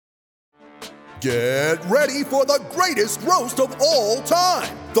Get ready for the greatest roast of all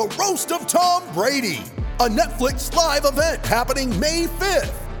time, the Roast of Tom Brady, a Netflix live event happening May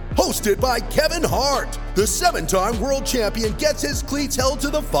 5th. Hosted by Kevin Hart, the 7-time world champion gets his cleats held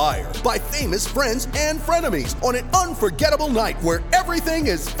to the fire by famous friends and frenemies on an unforgettable night where everything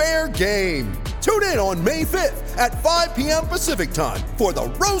is fair game. Tune in on May 5th at 5 p.m. Pacific time for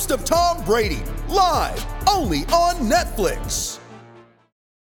the Roast of Tom Brady, live only on Netflix.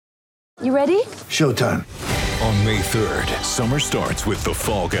 You ready? Showtime. On May 3rd, summer starts with The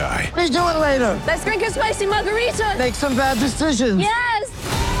Fall Guy. Let's do it later. Let's drink a spicy margarita. Make some bad decisions. Yes!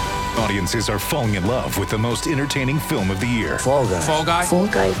 Audiences are falling in love with the most entertaining film of the year. Fall Guy. Fall Guy? Fall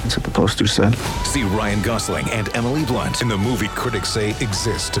Guy. That's what the poster said. See Ryan Gosling and Emily Blunt in the movie critics say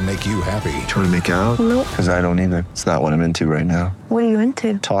exists to make you happy. Trying to make it out? Nope. Because I don't either. It's not what I'm into right now. What are you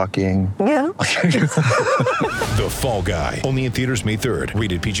into? Talking. Yeah. The Fall Guy. Only in theaters May 3rd.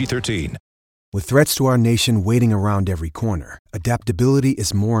 Rated PG-13. With threats to our nation waiting around every corner, adaptability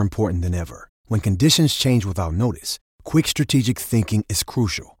is more important than ever. When conditions change without notice, quick strategic thinking is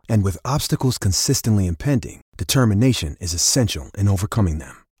crucial. And with obstacles consistently impending, determination is essential in overcoming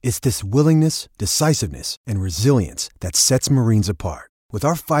them. It's this willingness, decisiveness, and resilience that sets Marines apart. With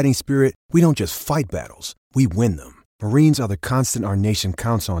our fighting spirit, we don't just fight battles, we win them. Marines are the constant our nation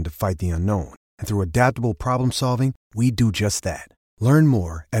counts on to fight the unknown. And through adaptable problem solving, we do just that. Learn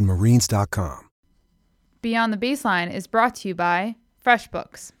more at marines.com. Beyond the Baseline is brought to you by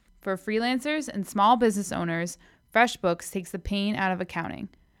FreshBooks. For freelancers and small business owners, FreshBooks takes the pain out of accounting.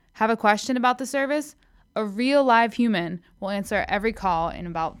 Have a question about the service? A real live human will answer every call in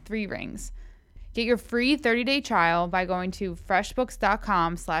about 3 rings. Get your free 30-day trial by going to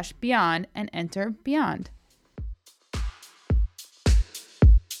freshbooks.com/beyond and enter Beyond.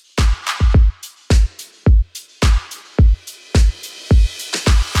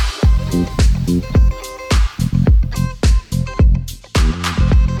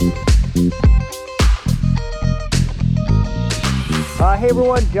 Hey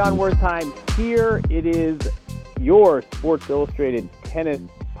everyone, John Wertheim here. It is your Sports Illustrated tennis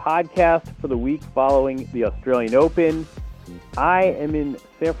podcast for the week following the Australian Open. I am in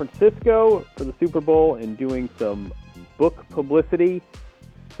San Francisco for the Super Bowl and doing some book publicity.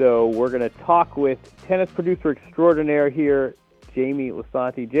 So we're going to talk with tennis producer extraordinaire here, Jamie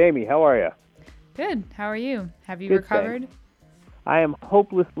Lisanti. Jamie, how are you? Good. How are you? Have you Good, recovered? Thanks. I am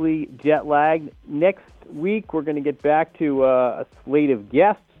hopelessly jet-lagged. Next week, we're going to get back to a slate of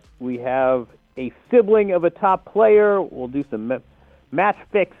guests. We have a sibling of a top player. We'll do some match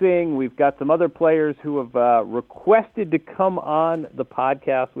fixing. We've got some other players who have requested to come on the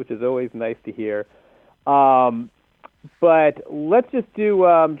podcast, which is always nice to hear. But let's just do,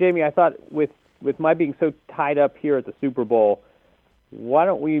 Jamie, I thought with my being so tied up here at the Super Bowl, why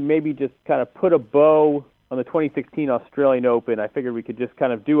don't we maybe just kind of put a bow on the 2016 Australian Open. I figured we could just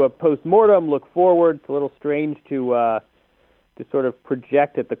kind of do a post-mortem, look forward. It's a little strange to sort of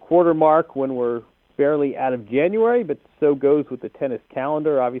project at the quarter mark when we're barely out of January, but so goes with the tennis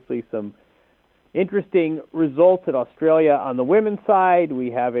calendar. Obviously, some interesting results at Australia on the women's side.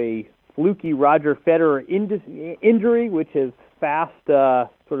 We have a fluky Roger Federer injury, which has fast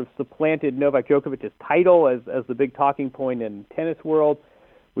sort of supplanted Novak Djokovic's title as the big talking point in tennis world.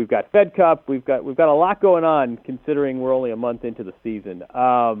 We've got Fed Cup. We've got a lot going on, considering we're only a month into the season.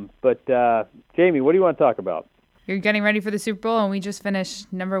 But Jamie, what do you want to talk about? You're getting ready for the Super Bowl, and we just finished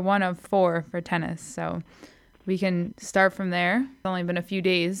number 1 of 4 for tennis. So we can start from there. It's only been a few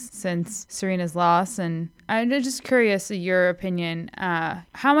days since Serena's loss, and I'm just curious your opinion.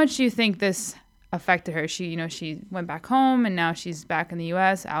 How much do you think this affected her? She went back home, and now she's back in the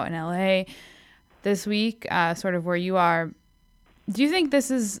U.S., out in L.A. this week, sort of where you are. Do you think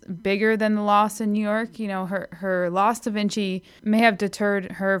this is bigger than the loss in New York? Her loss to Vinci may have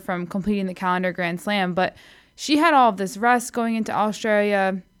deterred her from completing the calendar Grand Slam, but she had all of this rest going into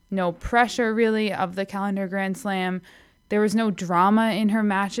Australia, no pressure really of the calendar Grand Slam. There was no drama in her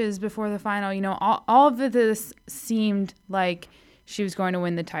matches before the final. All of this seemed like she was going to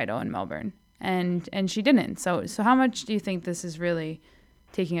win the title in Melbourne, and she didn't. So how much do you think this is really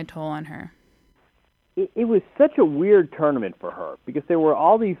taking a toll on her? It was such a weird tournament for her because there were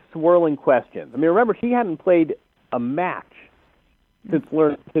all these swirling questions. I mean, remember, she hadn't played a match since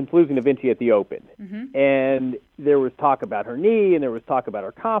losing to Vinci at the Open. Mm-hmm. And there was talk about her knee, and there was talk about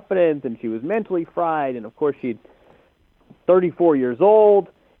her confidence, and she was mentally fried. And, of course, she's 34 years old.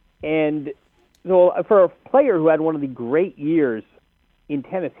 And so for a player who had one of the great years in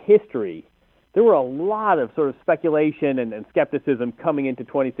tennis history, there were a lot of sort of speculation and skepticism coming into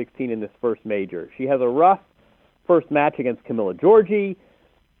 2016 in this first major. She has a rough first match against Camila Giorgi.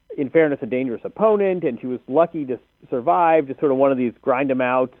 in fairness, a dangerous opponent, and she was lucky to survive, just sort of one of these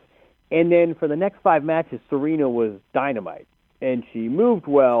grind-em-outs. And then for the next 5 matches, Serena was dynamite. And she moved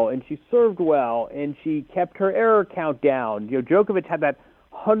well, and she served well, and she kept her error count down. Djokovic had that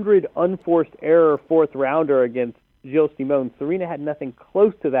 100 unforced error fourth rounder against Gilles Simon. Serena had nothing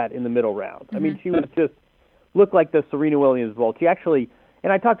close to that in the middle round. I mean, she was just looked like the Serena Williams vault. She actually,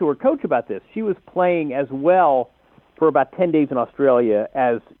 and I talked to her coach about this, she was playing as well for about 10 days in Australia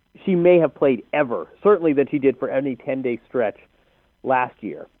as she may have played ever, certainly than she did for any 10-day stretch last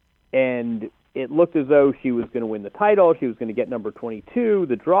year. And it looked as though she was going to win the title. She was going to get number 22.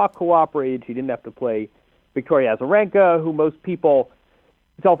 The draw cooperated. She didn't have to play Victoria Azarenka, who most people,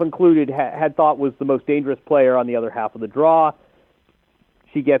 self-included, had thought was the most dangerous player on the other half of the draw.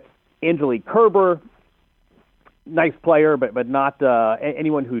 She gets Angelique Kerber, nice player, but not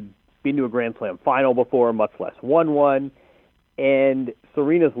anyone who'd been to a Grand Slam final before, much less won one. And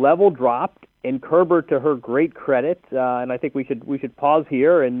Serena's level dropped, and Kerber, to her great credit, and I think we should pause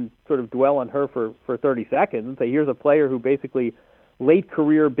here and sort of dwell on her for 30 seconds and say, here's a player who basically late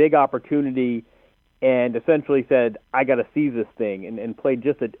career, big opportunity, and essentially said, I got to seize this thing, and played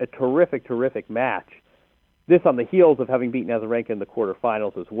just a terrific match. This on the heels of having beaten Azarenka in the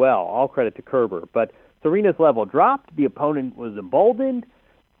quarterfinals as well. All credit to Kerber. But Serena's level dropped, the opponent was emboldened,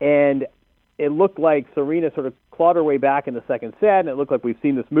 and it looked like Serena sort of clawed her way back in the second set, and it looked like we've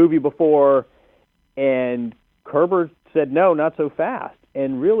seen this movie before, and Kerber said, no, not so fast,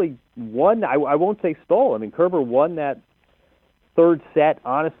 and really won. I won't say stole. I mean, Kerber won that third set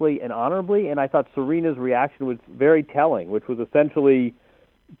honestly and honorably, and I thought Serena's reaction was very telling, which was essentially,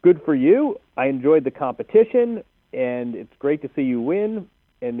 good for you. I enjoyed the competition, and it's great to see you win,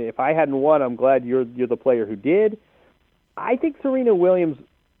 and if I hadn't won, I'm glad you're the player who did. I think Serena Williams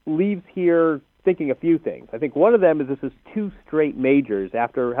leaves here thinking a few things. I think one of them is this is 2 straight majors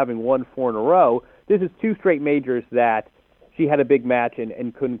after having won 4 in a row. This is 2 straight majors that she had a big match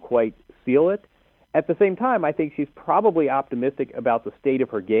and couldn't quite seal it. At the same time, I think she's probably optimistic about the state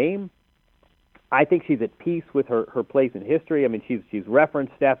of her game. I think she's at peace with her place in history. I mean, she's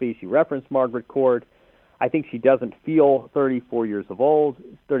referenced Steffi. She referenced Margaret Court. I think she doesn't feel 34 years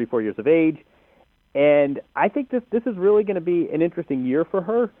of age. And I think this is really going to be an interesting year for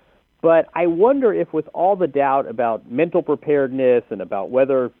her. But I wonder if with all the doubt about mental preparedness and about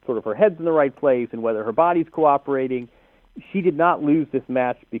whether sort of her head's in the right place and whether her body's cooperating, she did not lose this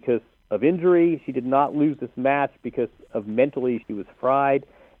match because of injury. She did not lose this match because of mentally she was fried.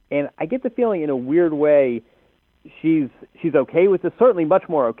 And I get the feeling in a weird way she's okay with this, certainly much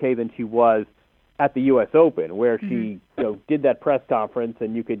more okay than she was at the U.S. Open, where she did that press conference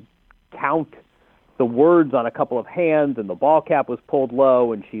and you could count the words on a couple of hands and the ball cap was pulled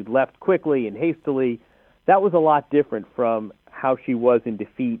low and she left quickly and hastily. That was a lot different from how she was in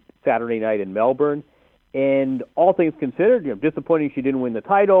defeat Saturday night in Melbourne. And all things considered, disappointing she didn't win the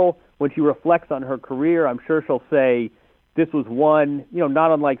title. When she reflects on her career, I'm sure she'll say this was one,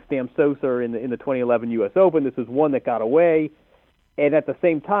 not unlike Sam Sosa in the 2011 U.S. Open. This was one that got away. And at the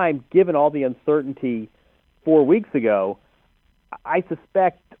same time, given all the uncertainty 4 weeks ago, I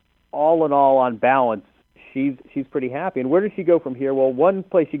suspect all in all, on balance, she's pretty happy. And where does she go from here? Well, one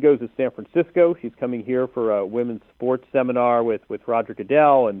place she goes is San Francisco. She's coming here for a women's sports seminar with Roger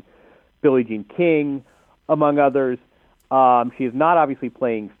Goodell and Billie Jean King, among others. She is not obviously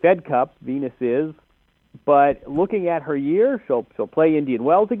playing Fed Cup. Venus is. But looking at her year, she'll play Indian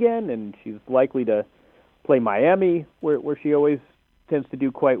Wells again, and she's likely to play Miami, where she always tends to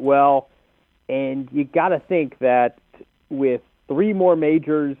do quite well. And you got to think that with 3 more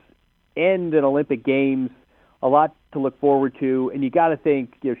majors and an Olympic Games, a lot to look forward to. And you got to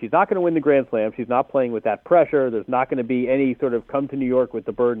think, she's not going to win the Grand Slam. She's not playing with that pressure. There's not going to be any sort of come to New York with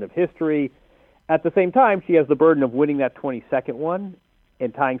the burden of history. At the same time, she has the burden of winning that 22nd one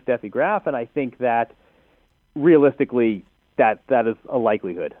and tying Steffi Graf. And I think that realistically, that is a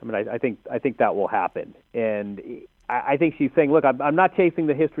likelihood. I mean, I think that will happen. And I think she's saying, look, I'm not chasing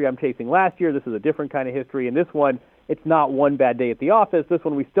the history I'm chasing last year. This is a different kind of history. And this one, it's not one bad day at the office. This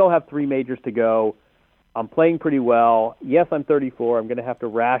one, we still have 3 majors to go. I'm playing pretty well. Yes, I'm 34. I'm going to have to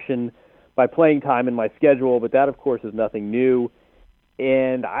ration my playing time in my schedule, but that, of course, is nothing new.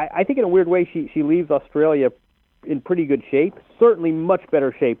 And I think in a weird way, she leaves Australia in pretty good shape, certainly much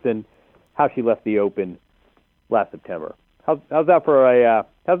better shape than how she left the Open last September. How's that for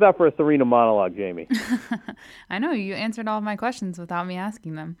a Serena monologue, Jamie? I know you answered all of my questions without me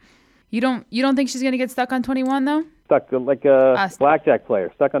asking them. You don't think she's going to get stuck on 21 though? Stuck like a blackjack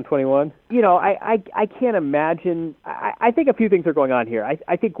player, stuck on 21. I can't imagine. I think a few things are going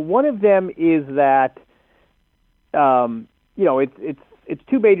it's one of them is that, it's it's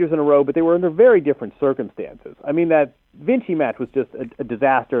 2 majors in a row, but they were under very different circumstances. I mean, that Vinci match was just a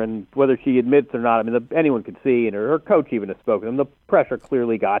disaster, and whether she admits or not, I mean, anyone could see, and her coach even has spoken, and the pressure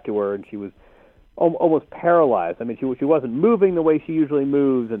clearly got to her, and she was almost paralyzed. I mean, she wasn't moving the way she usually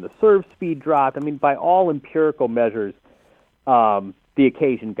moves, and the serve speed dropped. I mean, by all empirical measures, the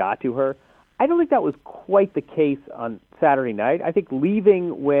occasion got to her. I don't think that was quite the case on Saturday night. I think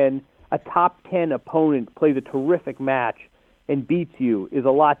leaving when a top 10 opponent plays a terrific match and beats you is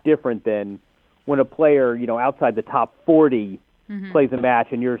a lot different than when a player, outside the top 40 plays a match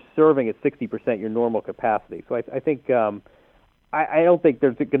and you're serving at 60% your normal capacity. So I think I don't think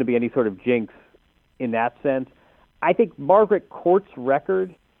there's going to be any sort of jinx in that sense. I think Margaret Court's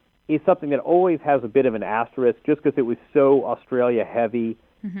record is something that always has a bit of an asterisk just because it was so Australia heavy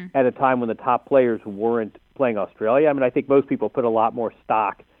at a time when the top players weren't playing Australia. I mean, I think most people put a lot more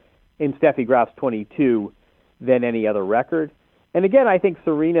stock in Steffi Graf's 22 than any other record. And again, I think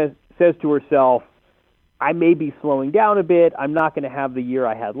Serena says to herself, I may be slowing down a bit. I'm not going to have the year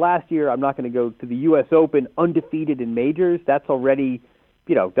I had last year. I'm not going to go to the U.S. Open undefeated in majors. That's already,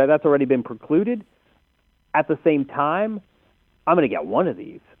 that's already been precluded. At the same time, I'm going to get one of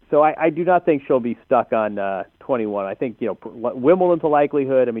these. So I do not think she'll be stuck on 21. I think, Wimbledon's a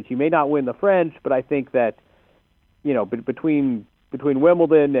likelihood. I mean, she may not win the French, but I think that, between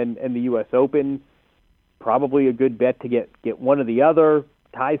Wimbledon and the U.S. Open, probably a good bet to get one or the other,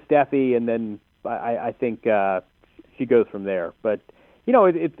 tie Steffi, and then I think she goes from there. But,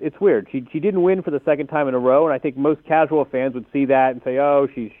 it's weird. She didn't win for the second time in a row, and I think most casual fans would see that and say, oh,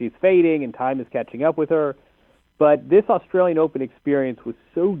 she's fading and time is catching up with her. But this Australian Open experience was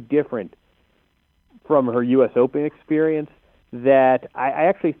so different from her U.S. Open experience that I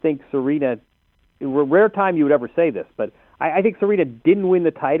actually think Serena, rare time you would ever say this, but I think Serena didn't win the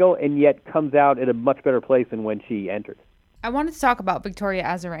title and yet comes out at a much better place than when she entered. I wanted to talk about Victoria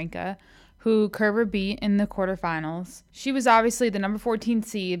Azarenka, who Kerber beat in the quarterfinals. She was obviously the number 14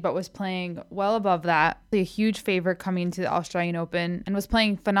 seed, but was playing well above that. A huge favorite coming into the Australian Open and was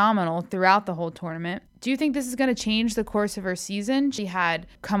playing phenomenal throughout the whole tournament. Do you think this is going to change the course of her season? She had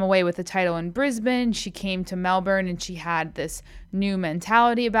come away with the title in Brisbane. She came to Melbourne and she had this new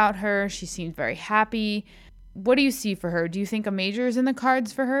mentality about her. She seemed very happy. What do you see for her? Do you think a major is in the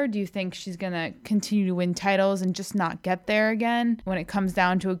cards for her? Do you think she's going to continue to win titles and just not get there again when it comes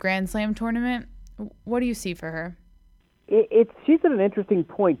down to a Grand Slam tournament? What do you see for her? She's at an interesting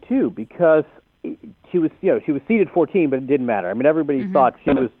point, too, because she was seeded 14, but it didn't matter. I mean, everybody thought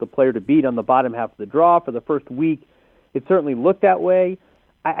she was the player to beat on the bottom half of the draw for the first week. It certainly looked that way.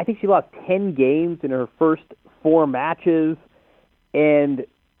 I think she lost 10 games in her first 4 matches, and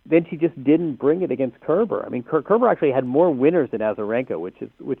then she just didn't bring it against Kerber. I mean, Kerber actually had more winners than Azarenka, which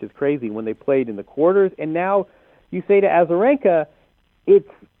is crazy when they played in the quarters. And now you say to Azarenka, it's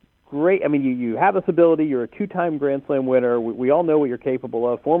great. I mean, you have this ability. You're a 2-time Grand Slam winner. We all know what you're capable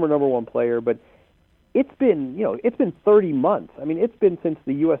of, former number 1 player. But it's been 30 months. I mean, it's been since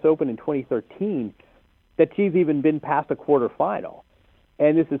the U.S. Open in 2013 that she's even been past a quarterfinal.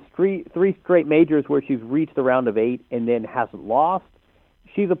 And this is 3 straight majors where she's reached the round of 8 and then hasn't lost.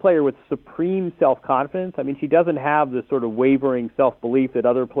 She's a player with supreme self-confidence. I mean, she doesn't have the sort of wavering self-belief that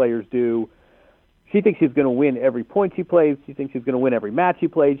other players do. She thinks she's going to win every point she plays. She thinks she's going to win every match she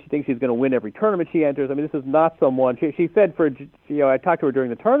plays. She thinks she's going to win every tournament she enters. I mean, this is not someone. She said I talked to her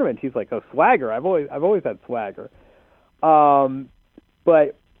during the tournament. She's like, "Oh, swagger! I've always had swagger."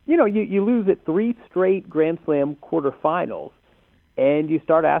 But you lose at 3 straight Grand Slam quarterfinals, and you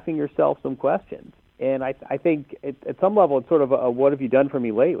start asking yourself some questions. And I think at some level it's sort of a what have you done for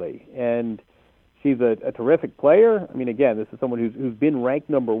me lately? And she's a terrific player. I mean, again, this is someone who's been ranked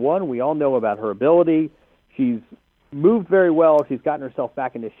number 1. We all know about her ability. She's moved very well. She's gotten herself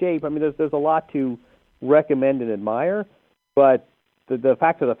back into shape. I mean, there's a lot to recommend and admire. But the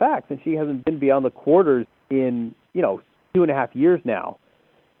facts are the facts, and she hasn't been beyond the quarters in 2.5 years now.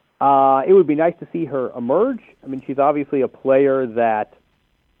 It would be nice to see her emerge. I mean, she's obviously a player that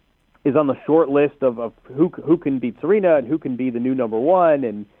is on the short list of who can beat Serena and who can be the new number 1.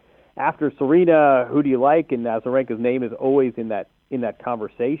 And after Serena, who do you like? And Azarenka's name is always in that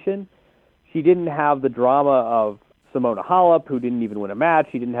conversation. She didn't have the drama of Simona Halep, who didn't even win a match.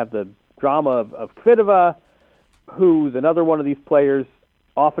 She didn't have the drama of Kvitova, who's another one of these players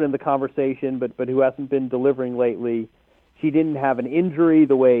often in the conversation, but who hasn't been delivering lately. She didn't have an injury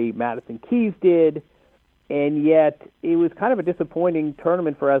the way Madison Keys did. And yet, it was kind of a disappointing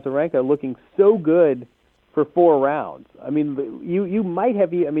tournament for Azarenka, looking so good for 4 rounds. I mean, you might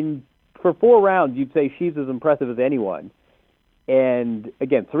have, for 4 rounds, you'd say she's as impressive as anyone. And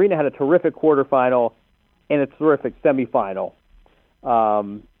again, Serena had a terrific quarterfinal and a terrific semifinal.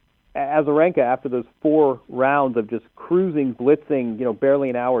 Azarenka, after those 4 rounds of just cruising, blitzing, barely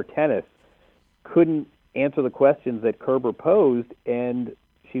an hour tennis, couldn't answer the questions that Kerber posed, and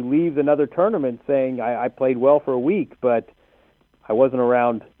she leaves another tournament saying, I played well for a week, but I wasn't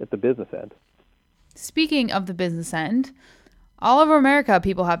around at the business end. Speaking of the business end, all over America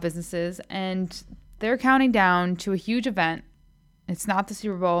people have businesses, and they're counting down to a huge event. It's not the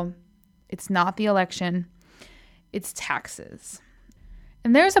Super Bowl. It's not the election. It's taxes.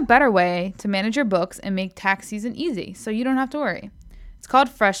 And there's a better way to manage your books and make tax season easy so you don't have to worry. It's called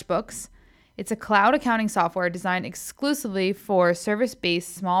FreshBooks. It's a cloud accounting software designed exclusively for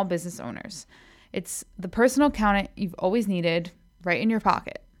service-based small business owners. It's the personal accountant you've always needed right in your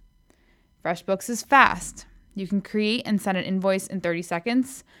pocket. FreshBooks is fast. You can create and send an invoice in 30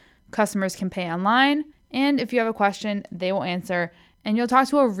 seconds. Customers can pay online. And if you have a question, they will answer. And you'll talk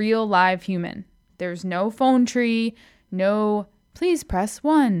to a real live human. There's no phone tree, no please press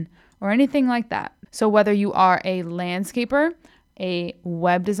 1 or anything like that. So whether you are a landscaper, a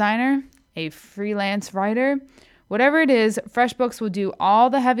web designer, a freelance writer, whatever it is, FreshBooks will do all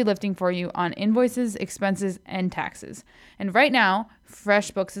the heavy lifting for you on invoices, expenses, and taxes. And right now,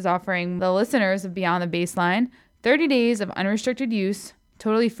 FreshBooks is offering the listeners of Beyond the Baseline 30 days of unrestricted use,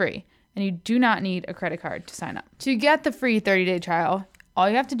 totally free. And you do not need a credit card to sign up. To get the free 30-day trial, all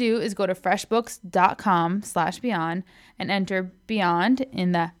you have to do is go to freshbooks.com/beyond and enter Beyond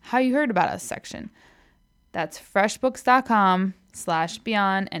in the How You Heard About Us section. That's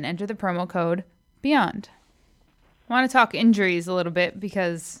freshbooks.com/beyond and enter the promo code BEYOND. I want to talk injuries a little bit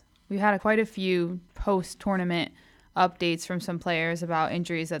because we've had quite a few post-tournament updates from some players about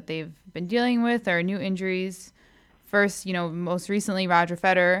injuries that they've been dealing with or new injuries. First, most recently, Roger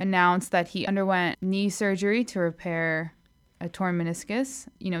Federer announced that he underwent knee surgery to repair a torn meniscus.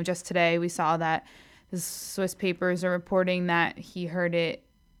 Just today we saw that the Swiss papers are reporting that he heard it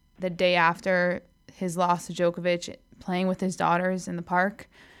the day after his loss to Djokovic, playing with his daughters in the park.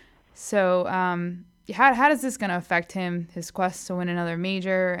 So how is this going to affect him, his quest to win another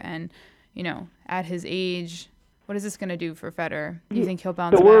major, and, at his age, what is this going to do for Federer? Do you think he'll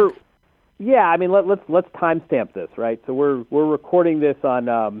bounce back? Yeah, I mean, let's timestamp this, right? So we're recording this on,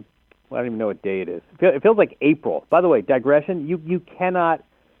 I don't even know what day it is. It feels like April. By the way, digression, you cannot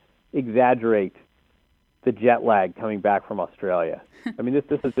exaggerate the jet lag coming back from Australia. I mean, this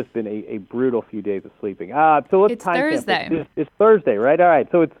has just been a brutal few days of sleeping. So let's it's timestamp Thursday. It's Thursday, right? All right.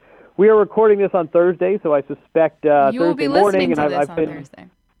 So we are recording this on Thursday, so I suspect you Thursday will be morning. listening to and this I've on been, Thursday.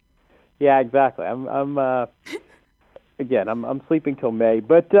 Yeah, exactly. I'm sleeping till May,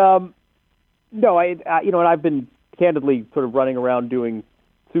 but no, and I've been candidly sort of running around doing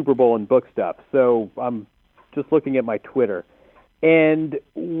Super Bowl and book stuff, so I'm just looking at my Twitter. And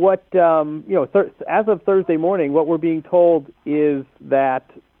what, as of Thursday morning, what we're being told is that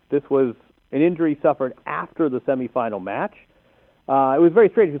this was an injury suffered after the semifinal match. It was very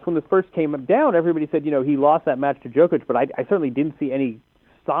strange because when this first came down, everybody said, he lost that match to Djokovic, but I certainly didn't see any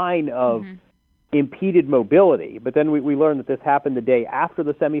sign of impeded mobility. But then we learned that this happened the day after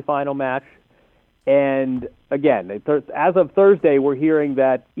the semifinal match. And again, as of Thursday, we're hearing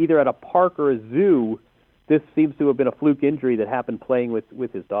that either at a park or a zoo, this seems to have been a fluke injury that happened playing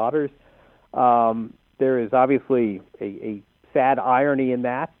with his daughters. There is obviously a sad irony in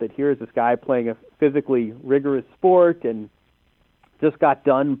that here is this guy playing a physically rigorous sport and just got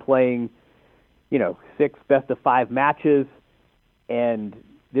done playing, 6 best-of-5 matches, and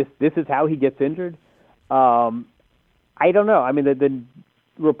this is how he gets injured. I don't know. I mean, the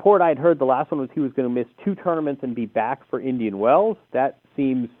report I'd heard, the last one was he was going to miss 2 tournaments and be back for Indian Wells. That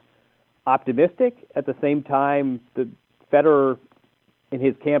seems optimistic. At the same time, the Federer in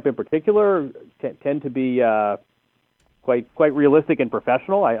his camp in particular tend to be quite realistic and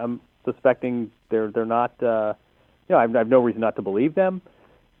professional. I'm suspecting they're not. I have no reason not to believe them.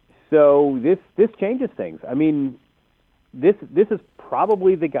 So this changes things. I mean, this is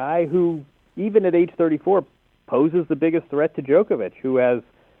probably the guy who, even at age 34, poses the biggest threat to Djokovic, who has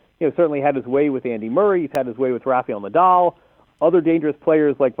certainly had his way with Andy Murray. He's had his way with Rafael Nadal. Other dangerous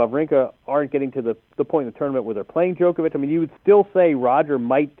players like Wawrinka aren't getting to the point in the tournament where they're playing Djokovic. I mean, you would still say Roger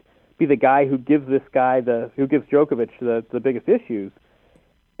might be the guy who gives Djokovic the biggest issues.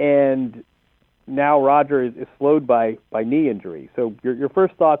 And now Roger is slowed by knee injury. So your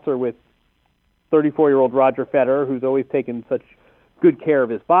first thoughts are with 34-year-old Roger Federer, who's always taken such good care of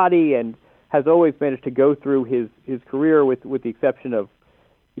his body and has always managed to go through his career with the exception of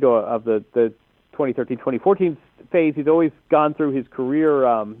the 2013-2014 phase. He's always gone through his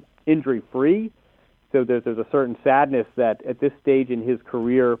career injury-free. So there's a certain sadness that at this stage in his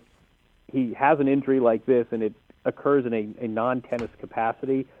career, he has an injury like this, and it occurs in a non-tennis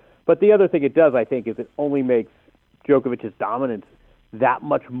capacity. But the other thing it does, I think, is it only makes Djokovic's dominance that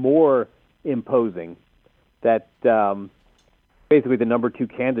much more imposing, that basically the number 2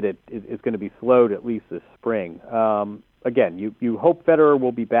 candidate is going to be slowed at least this spring. Again, you hope Federer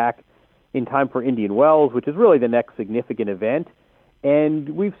will be back in time for Indian Wells, which is really the next significant event. And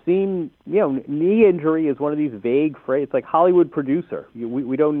we've seen, knee injury is one of these vague phrases. It's like Hollywood producer.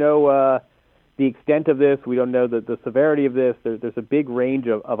 We don't know the extent of this. We don't know the severity of this. There's a big range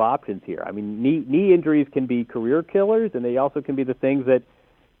of options here. I mean, knee injuries can be career killers, and they also can be the things that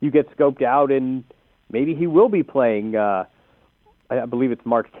you get scoped out, and maybe he will be playing, I believe it's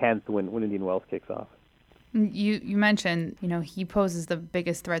March 10th when Indian Wells kicks off. You mentioned, he poses the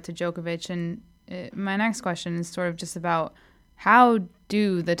biggest threat to Djokovic, and my next question is sort of just about how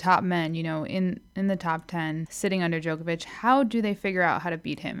do the top men, in the top 10, sitting under Djokovic, how do they figure out how to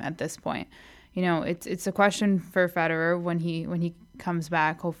beat him at this point? It's a question for Federer when he comes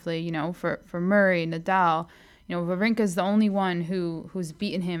back, hopefully, for Murray, Nadal. Wawrinka's the only one who's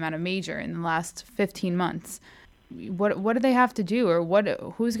beaten him at a major in the last 15 months. What do they have to do, or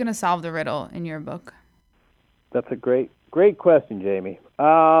who's going to solve the riddle in your book? That's a great question, Jamie.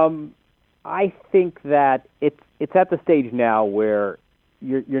 I think that it's at the stage now where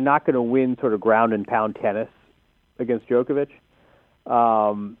you're not going to win sort of ground and pound tennis against Djokovic.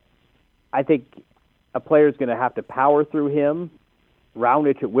 I think a player's going to have to power through him.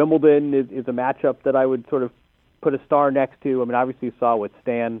 Raonic at Wimbledon is a matchup that I would sort of put a star next to. I mean, obviously you saw what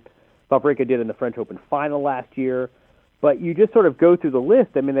Stan Wawrinka did in the French Open final last year, but you just sort of go through the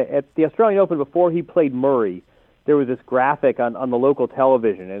list. I mean, at the Australian Open before he played Murray, there was this graphic on the local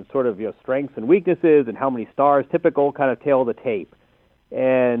television and sort of strengths and weaknesses and how many stars, typical kind of tail of the tape,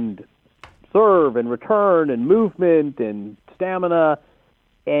 and serve and return and movement and stamina,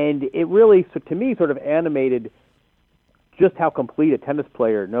 and it really, so to me, sort of animated just how complete a tennis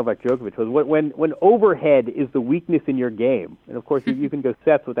player Novak Djokovic was. When overhead is the weakness in your game, and of course you can go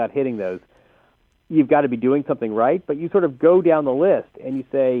sets without hitting those, you've got to be doing something right, but you sort of go down the list and you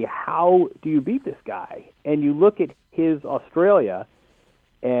say, how do you beat this guy? And you look at his Australia,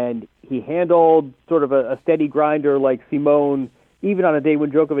 and he handled sort of a steady grinder like Simone, even on a day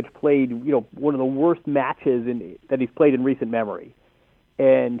when Djokovic played, one of the worst matches that he's played in recent memory.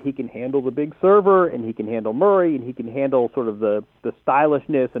 And he can handle the big server, and he can handle Murray, and he can handle sort of the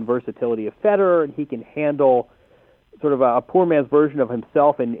stylishness and versatility of Federer, and he can handle sort of a poor man's version of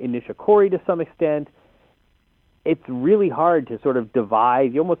himself in Nishikori to some extent. It's really hard to sort of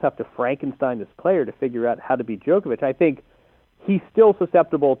devise. You almost have to Frankenstein this player to figure out how to beat Djokovic. I think he's still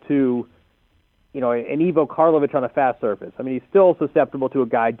susceptible to, an Ivo Karlovic on a fast surface. I mean, he's still susceptible to a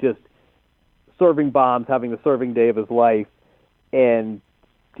guy just serving bombs, having the serving day of his life, and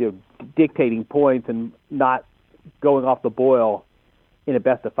dictating points and not going off the boil in a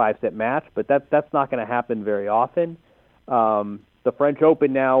best-of-5 set match. But that's not going to happen very often. The French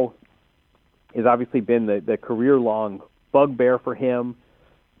Open now has obviously been the career-long bugbear for him.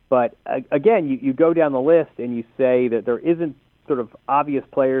 But again, you go down the list and you say that there isn't sort of obvious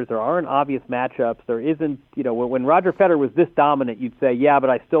players, there aren't obvious matchups, there isn't, when Roger Federer was this dominant, you'd say, yeah, but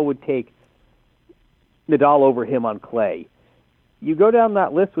I still would take Nadal over him on clay. You go down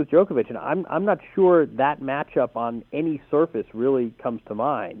that list with Djokovic, and I'm not sure that matchup on any surface really comes to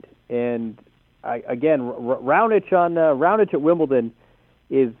mind. And Raonic at Wimbledon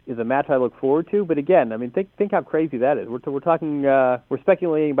is a match I look forward to. But again, I mean, think how crazy that is. We're talking we're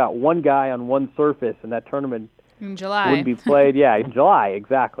speculating about one guy on one surface, and that tournament in July wouldn't be played. Yeah, in July,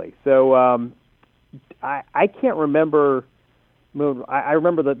 exactly. So I can't remember. I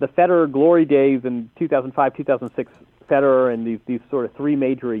remember the Federer glory days in 2005, 2006. Federer and these sort of 3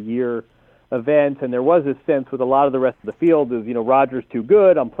 major a year events, and there was this sense with a lot of the rest of the field is, Roger's too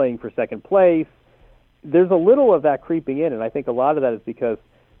good, I'm playing for second place. There's a little of that creeping in, and I think a lot of that is because,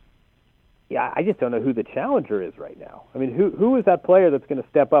 I just don't know who the challenger is right now. I mean, who is that player that's going to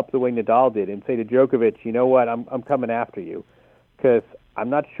step up the way Nadal did and say to Djokovic, you know what, I'm coming after you? Because I'm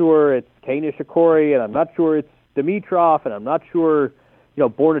not sure it's Kei Nishikori, and I'm not sure it's Dimitrov, and I'm not sure.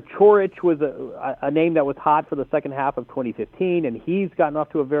 Borna Coric was a name that was hot for the second half of 2015, and he's gotten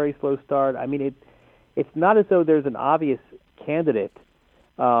off to a very slow start. I mean, it's not as though there's an obvious candidate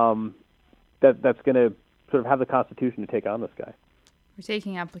that's going to sort of have the constitution to take on this guy. We're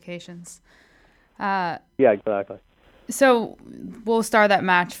taking applications. Yeah, exactly. So we'll start that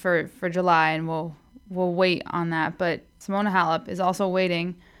match for July, and we'll wait on that. But Simona Halep is also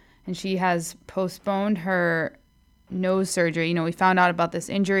waiting, and she has postponed her nose surgery. We found out about this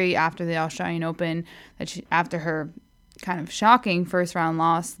injury after the Australian Open, after her kind of shocking first round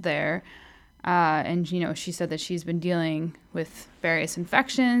loss there. And, she said that she's been dealing with various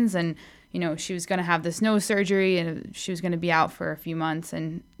infections and, she was going to have this nose surgery and she was going to be out for a few months.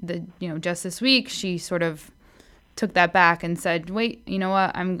 And, just this week, she sort of took that back and said, wait, you know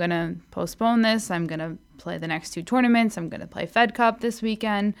what? I'm going to postpone this. I'm going to play the next 2 tournaments. I'm going to play Fed Cup this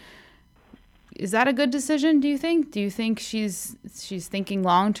weekend. Is that a good decision, do you think? Do you think she's thinking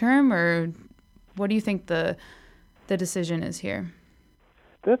long term, or what do you think the decision is here?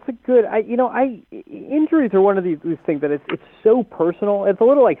 That's a good. Injuries are one of these things that it's so personal. It's a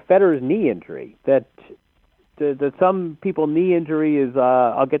little like Federer's knee injury. That some people knee injury is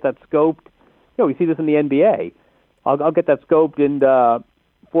I'll get that scoped. We see this in the NBA. I'll get that scoped, and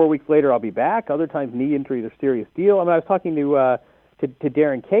 4 weeks later I'll be back. Other times knee injuries are a serious deal. I was talking to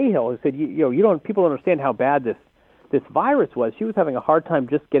Darren Cahill, who said people don't understand how bad this virus was. She was having a hard time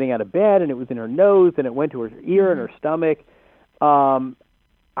just getting out of bed, and it was in her nose, and it went to her ear and her stomach.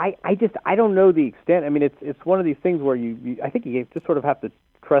 I don't know the extent. I mean, it's one of these things where I think you just sort of have to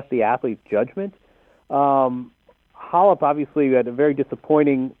trust the athlete's judgment. Halep obviously had a very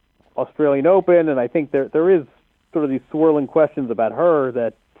disappointing Australian Open, and I think there is sort of these swirling questions about her,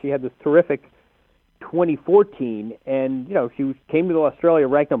 that she had this terrific 2014, and she came to Australia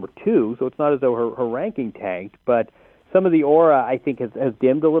ranked number 2, so it's not as though her ranking tanked, but some of the aura I think has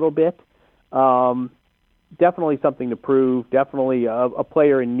dimmed a little bit. Definitely something to prove, definitely a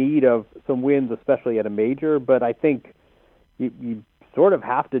player in need of some wins, especially at a major, but I think you sort of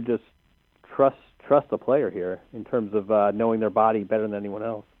have to just trust the player here in terms of knowing their body better than anyone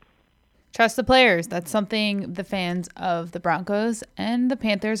else. Trust the players. That's something the fans of the Broncos and the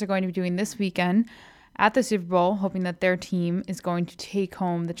Panthers are going to be doing this weekend at the Super Bowl, hoping that their team is going to take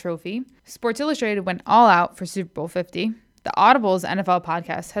home the trophy. Sports Illustrated went all out for Super Bowl 50. The Audibles NFL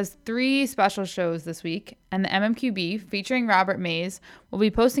podcast has 3 special shows this week, and the MMQB, featuring Robert Mays, will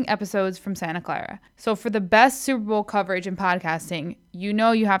be posting episodes from Santa Clara. So for the best Super Bowl coverage in podcasting, you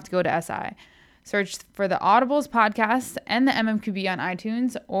have to go to SI. Search for the Audibles podcast and the MMQB on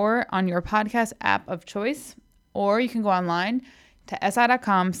iTunes or on your podcast app of choice, or you can go online to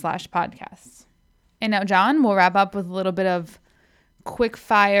si.com/podcasts. And now, John, we'll wrap up with a little bit of quick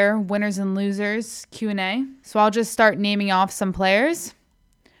fire winners and losers Q&A. So I'll just start naming off some players.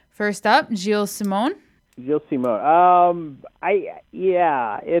 First up, Gilles Simon. Gilles Simon. I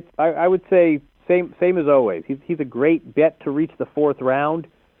would say same as always. He's a great bet to reach the 4th round.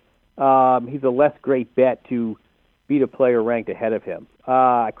 He's a less great bet to beat a player ranked ahead of him.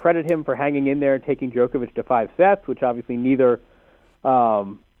 I credit him for hanging in there and taking Djokovic to 5 sets, which obviously neither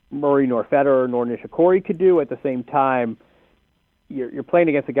Murray nor Federer nor Nishikori could do. At the same time, you're playing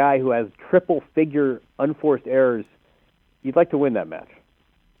against a guy who has triple-figure unforced errors. You'd like to win that match.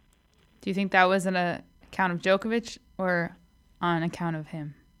 Do you think that was on account of Djokovic or on account of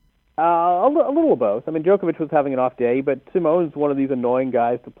him? A little of both. I mean, Djokovic was having an off day, but Simon's one of these annoying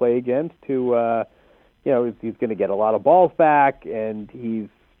guys to play against who, he's going to get a lot of balls back, and he's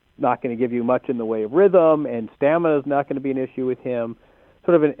not going to give you much in the way of rhythm, and stamina is not going to be an issue with him.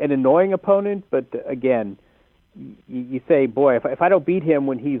 Sort of an annoying opponent, but again, you say, boy, if I don't beat him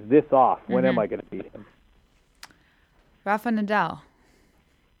when he's this off, when am I going to beat him? Rafa Nadal.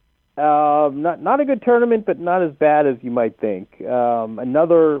 Not a good tournament, but not as bad as you might think.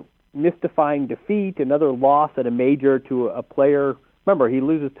 Another mystifying defeat, another loss at a major to a player. Remember, he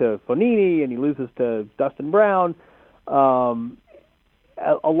loses to Fognini and he loses to Dustin Brown. A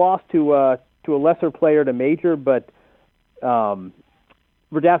loss to a lesser player at a major, but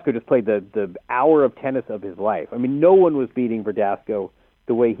Verdasco just played the hour of tennis of his life. I mean, no one was beating Verdasco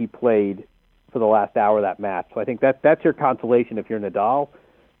the way he played for the last hour of that match. So I think that's your consolation if you're Nadal.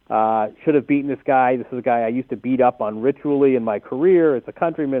 Should have beaten this guy. This is a guy I used to beat up on ritually in my career. It's a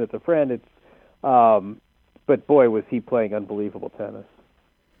countryman. It's a friend. But boy, was he playing unbelievable tennis.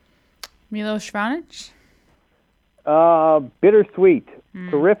 Milos Raonic? Bittersweet.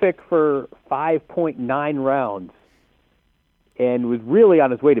 Terrific for 5.9 rounds. And was really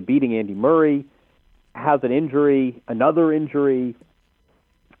on his way to beating Andy Murray. Has an injury, another injury,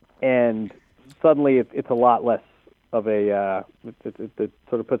 and suddenly it's a lot less of a it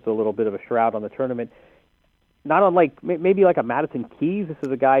sort of puts a little bit of a shroud on the tournament. Not unlike maybe like a Madison Keys. This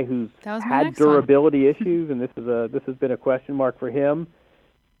is a guy who's had durability issues, and this has been a question mark for him.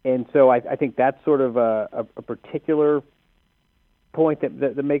 And so I think that's sort of a particular point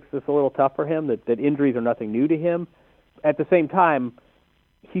that makes this a little tough for him. That injuries are nothing new to him. At the same time,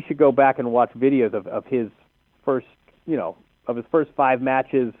 he should go back and watch videos of his first 5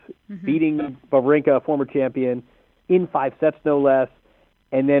 matches, beating Wawrinka, a former champion, in 5 sets no less,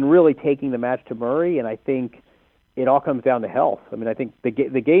 and then really taking the match to Murray. And I think it all comes down to health. I mean, I think the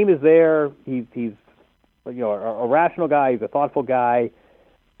game is there. He's a rational guy. He's a thoughtful guy,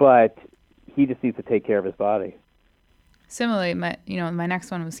 but he just needs to take care of his body. Similarly, my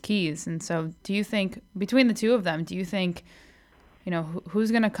next one was Keys, and so do you think between the two of them, do you think,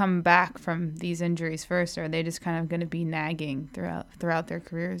 who's going to come back from these injuries first, or are they just kind of going to be nagging throughout their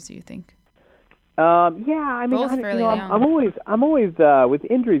careers? Do you think? I mean, both fairly young. I'm always with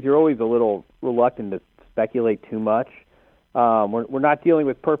injuries. You're always a little reluctant to speculate too much. We're not dealing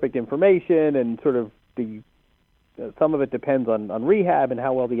with perfect information, and sort of some of it depends on rehab and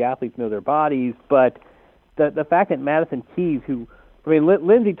how well the athletes know their bodies, but. The fact that Madison Keys,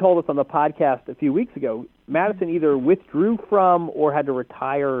 Lindsay told us on the podcast a few weeks ago, Madison either withdrew from or had to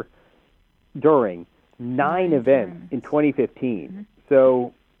retire during 9 events in 2015. Mm-hmm.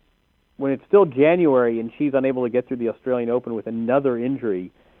 So when it's still January and she's unable to get through the Australian Open with another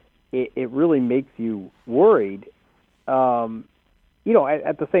injury, it really makes you worried. At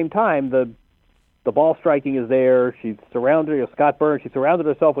the same time, the ball striking is there. She's surrounded, Scott Burns, she's surrounded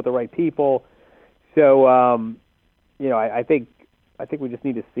herself with the right people. So, I think we just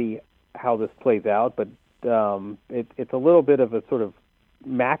need to see how this plays out. But it's a little bit of a sort of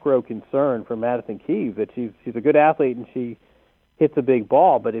macro concern for Madison Keys that she's a good athlete and she hits a big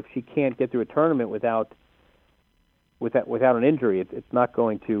ball. But if she can't get through a tournament without an injury, it's not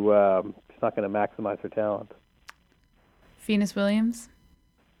going to maximize her talent. Venus Williams.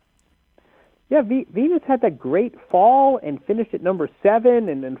 Yeah, Venus had that great fall and finished at number 7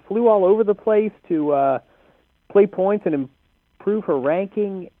 and flew all over the place to play points and improve her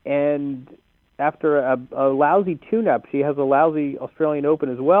ranking. And after a lousy tune-up, she has a lousy Australian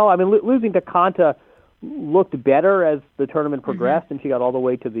Open as well. I mean, losing to Konta looked better as the tournament progressed, and she got all the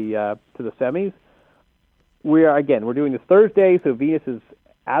way to the semis. We're doing this Thursday, so Venus is,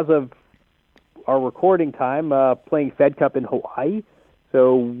 as of our recording time, playing Fed Cup in Hawaii.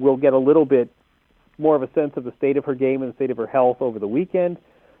 So we'll get a little bit more of a sense of the state of her game and the state of her health over the weekend.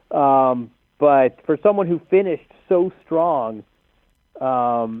 But for someone who finished so strong,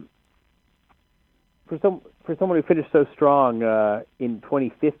 in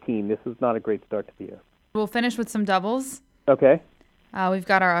 2015, this is not a great start to the year. We'll finish with some doubles. Okay. We've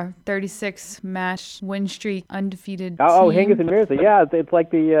got our 36-match win streak undefeated team. Hingis and Mirza. Yeah, it's like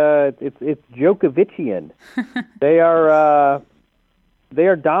it's Djokovician. They are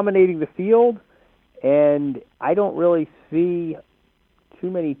dominating the field. And I don't really see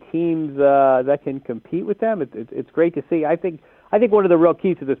too many teams that can compete with them. It's great to see. I think one of the real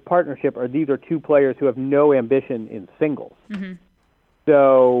keys to this partnership are these are two players who have no ambition in singles. Mm-hmm.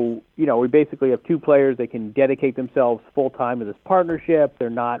 So, we basically have two players that can dedicate themselves full-time to this partnership. They're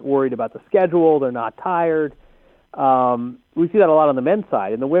not worried about the schedule. They're not tired. We see that a lot on the men's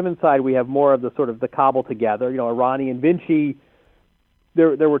side. In the women's side, we have more of the sort of the cobble together. Irani and Vinci.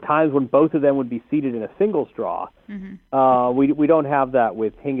 There were times when both of them would be seated in a singles draw. Mm-hmm. We don't have that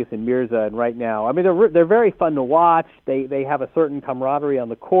with Hingis and Mirza, and right now, I mean, they're very fun to watch. They have a certain camaraderie on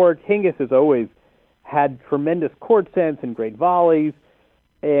the court. Hingis has always had tremendous court sense and great volleys,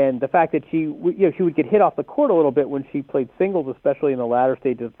 and the fact that she would get hit off the court a little bit when she played singles, especially in the latter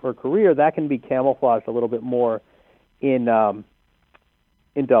stages of her career, that can be camouflaged a little bit more in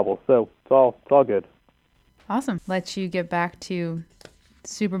doubles. So it's all good. Awesome. Let you get back to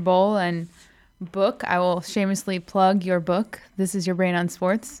Super Bowl and book. I will shamelessly plug your book, This Is Your Brain on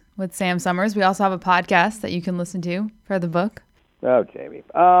Sports, with Sam Summers. We also have a podcast that you can listen to for the book. Oh, Jamie.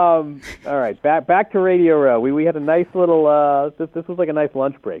 All right, back to Radio Row. We had a nice little. This was like a nice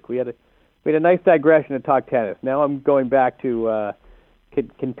lunch break. We had a nice digression to talk tennis. Now I'm going back to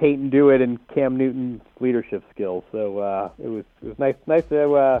can Peyton do it and Cam Newton's leadership skills. So it was nice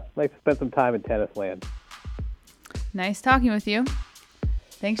to spend some time in tennis land. Nice talking with you.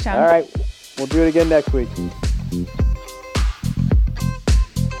 Thanks, Sean. All right. We'll do it again next week.